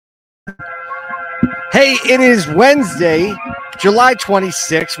Hey, it is Wednesday, July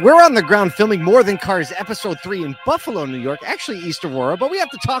 26th. We're on the ground filming More Than Cars Episode 3 in Buffalo, New York, actually East Aurora, but we have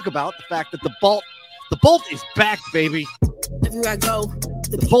to talk about the fact that the Bolt is back, baby. Everywhere I go,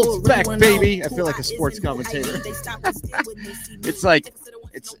 the Bolt's back, baby. I feel like a sports commentator.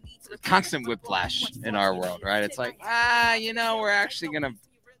 It's constant whiplash in our world, right? It's like, we're actually we're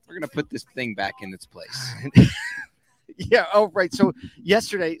gonna put this thing back in its place. Yeah. Oh, right. So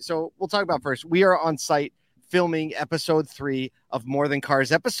yesterday, we'll talk about first. We are on site filming episode 3 of More Than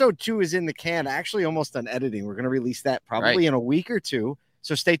Cars. Episode 2 is in the can, actually almost done editing. We're going to release that probably in a week or two.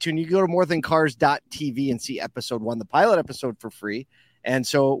 So stay tuned. You can go to morethancars.tv and see episode 1, the pilot episode, for free. And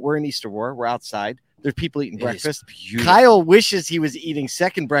so we're in East Aurora. We're outside. There's people eating breakfast. Kyle wishes he was eating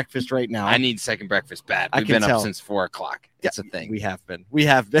second breakfast right now. I need second breakfast bad. We've been up since 4 o'clock. It's a thing. We have been.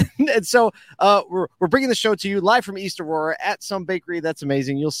 And so we're bringing the show to you live from East Aurora at some bakery. That's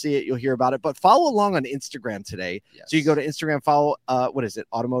amazing. You'll see it. You'll hear about it. But follow along on Instagram today. Yes. So you go to Instagram, follow, what is it?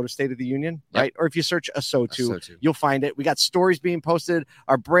 Automotive State of the Union, right? Or if you search ASOTU, you'll find it. We got stories being posted.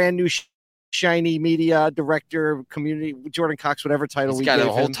 Our brand new shiny media director, community, Jordan Cox, whatever title we gave him. He's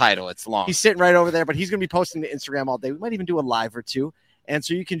got a whole title. It's long. He's sitting right over there, but he's going to be posting to Instagram all day. We might even do a live or two. And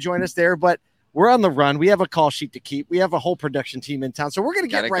so you can join us there. But we're on the run. We have a call sheet to keep. We have a whole production team in town. So we're going to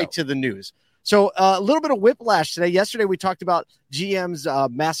get right to the news. So a little bit of whiplash today. Yesterday, we talked about GM's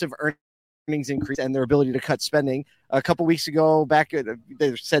massive earnings increase and their ability to cut spending. A couple weeks ago,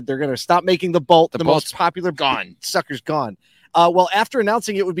 they said they're going to stop making the Bolt. The most popular sucker's gone. Well, after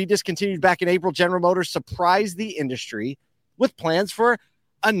announcing it would be discontinued back in April, General Motors surprised the industry with plans for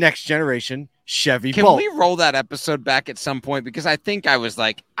a next generation Chevy Bolt. Can we roll that episode back at some point? Because I think I was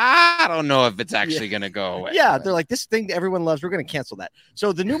like, I don't know if it's actually going to go away. Yeah, they're like, this thing that everyone loves, we're going to cancel that.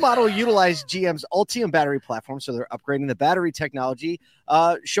 So the new model utilized GM's Ultium battery platform. So they're upgrading the battery technology,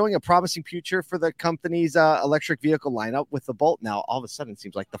 showing a promising future for the company's electric vehicle lineup with the Bolt. Now, all of a sudden, it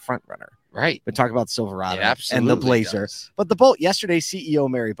seems like the front runner. Right. We talk about Silverado and the Blazer. But the Bolt, yesterday, CEO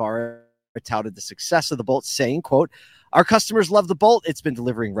Mary Barra touted the success of the Bolt, saying, quote, "Our customers love the Bolt. It's been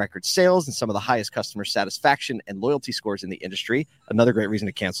delivering record sales and some of the highest customer satisfaction and loyalty scores in the industry. Another great reason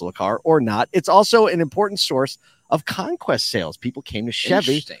to cancel a car or not. It's also an important source of conquest sales. People came to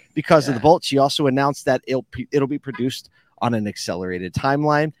Chevy because of the Bolt." She also announced that it'll be produced on an accelerated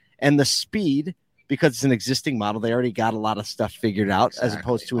timeline, and the speed, because it's an existing model, they already got a lot of stuff figured out as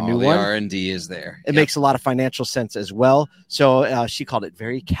opposed to a new one. R&D is there. It makes a lot of financial sense as well. So she called it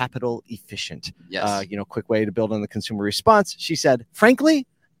very capital efficient. Yes. Quick way to build on the consumer response. She said, frankly,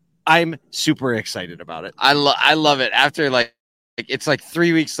 I'm super excited about it. I love it. After it's like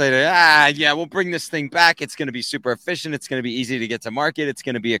 3 weeks later, we'll bring this thing back. It's going to be super efficient. It's going to be easy to get to market. It's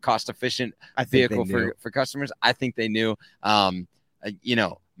going to be a cost-efficient vehicle for customers. I think they knew.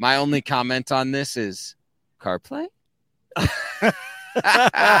 My only comment on this is CarPlay. All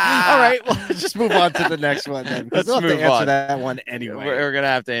right, well, let's just move on to the next one then. Let's have to answer that one anyway. We're going to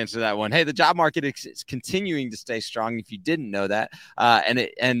have to answer that one. Hey, the job market is continuing to stay strong. If you didn't know that,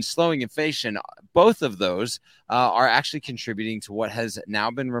 and slowing inflation, both of those are actually contributing to what has now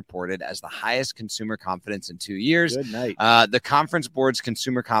been reported as the highest consumer confidence in 2 years. Good night. The Conference Board's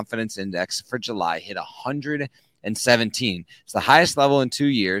Consumer Confidence Index for July hit 117. It's the highest level in 2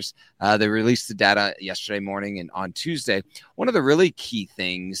 years. They released the data yesterday morning, and on Tuesday, one of the really key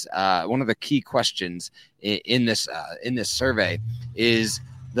things, one of the key questions in this survey is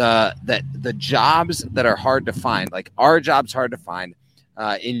the jobs that are hard to find. Like, are jobs hard to find?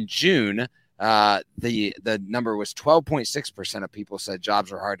 In June, the number was 12.6% of people said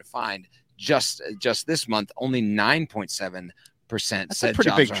jobs were hard to find. Just this month, only 9.7%. That's said a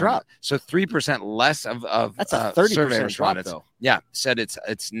pretty big drop. So 3% less of that's a 30% survey respondents. Drop, though. Yeah, said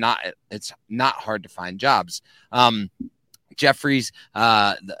it's not hard to find jobs. Jefferies,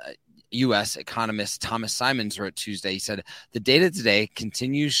 the U.S. economist Thomas Simons wrote Tuesday. He said the data today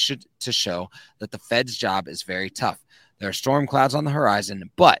continues to show that the Fed's job is very tough. There are storm clouds on the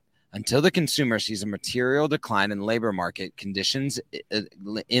horizon, but until the consumer sees a material decline in labor market conditions,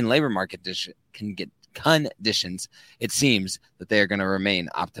 conditions, it seems that they are going to remain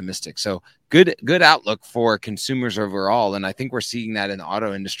optimistic. So good outlook for consumers overall. And I think we're seeing that in the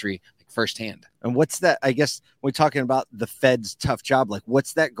auto industry firsthand. And what's that? I guess we're talking about the Fed's tough job. Like,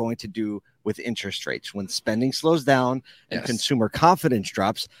 what's that going to do with interest rates? When spending slows down and consumer confidence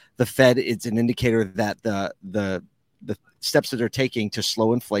drops, the Fed, it's an indicator that the steps that they're taking to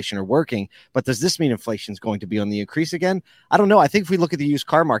slow inflation are working. But does this mean inflation is going to be on the increase again? I don't know. I think if we look at the used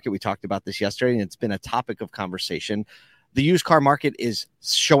car market, we talked about this yesterday, and it's been a topic of conversation. The used car market is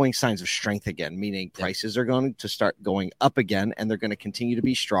showing signs of strength again, meaning prices are going to start going up again, and they're going to continue to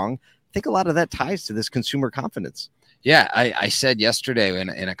be strong. think a lot of that ties to this consumer confidence. Yeah, I said yesterday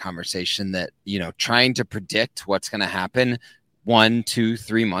in a conversation that, trying to predict what's going to happen 1, 2,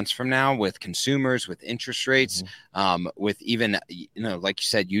 3 months from now with consumers, with interest rates, with even, like you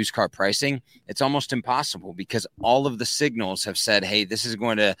said, used car pricing, it's almost impossible because all of the signals have said, hey, this is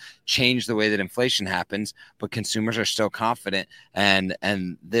going to change the way that inflation happens, but consumers are still confident. And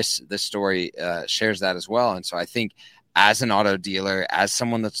this story shares that as well. And so I think as an auto dealer, as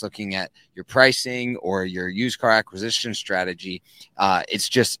someone that's looking at your pricing or your used car acquisition strategy, it's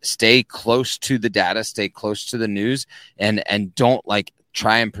just stay close to the data, stay close to the news, and don't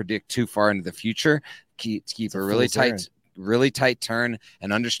try and predict too far into the future. Keep a really tight turn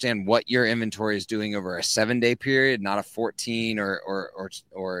and understand what your inventory is doing over a 7-day period, not a 14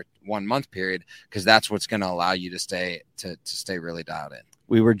 or 1 month period, because that's what's going to allow you to stay really dialed in.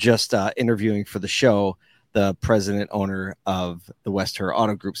 We were just interviewing for the show the president owner of the Westher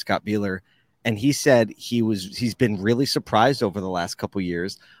Auto Group, Scott Beeler, and he said he's been really surprised over the last couple of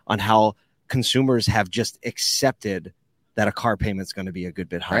years on how consumers have just accepted that a car payment's going to be a good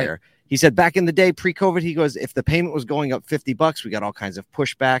bit higher. Right. He said back in the day, pre-COVID, he goes, if the payment was going up $50, we got all kinds of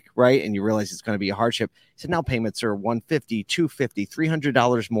pushback, right? And you realize it's going to be a hardship. He said now payments are $150, $250,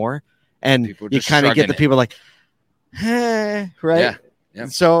 $300 more, and you kind of get the people like, right? Yeah. Yep.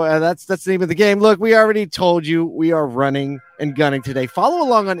 So that's the name of the game. Look, we already told you we are running and gunning today. Follow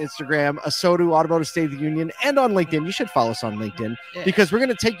along on Instagram, ASOTU Automotive State of the Union, and on LinkedIn. You should follow us on LinkedIn because we're going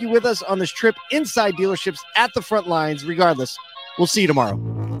to take you with us on this trip inside dealerships at the front lines. Regardless, we'll see you tomorrow.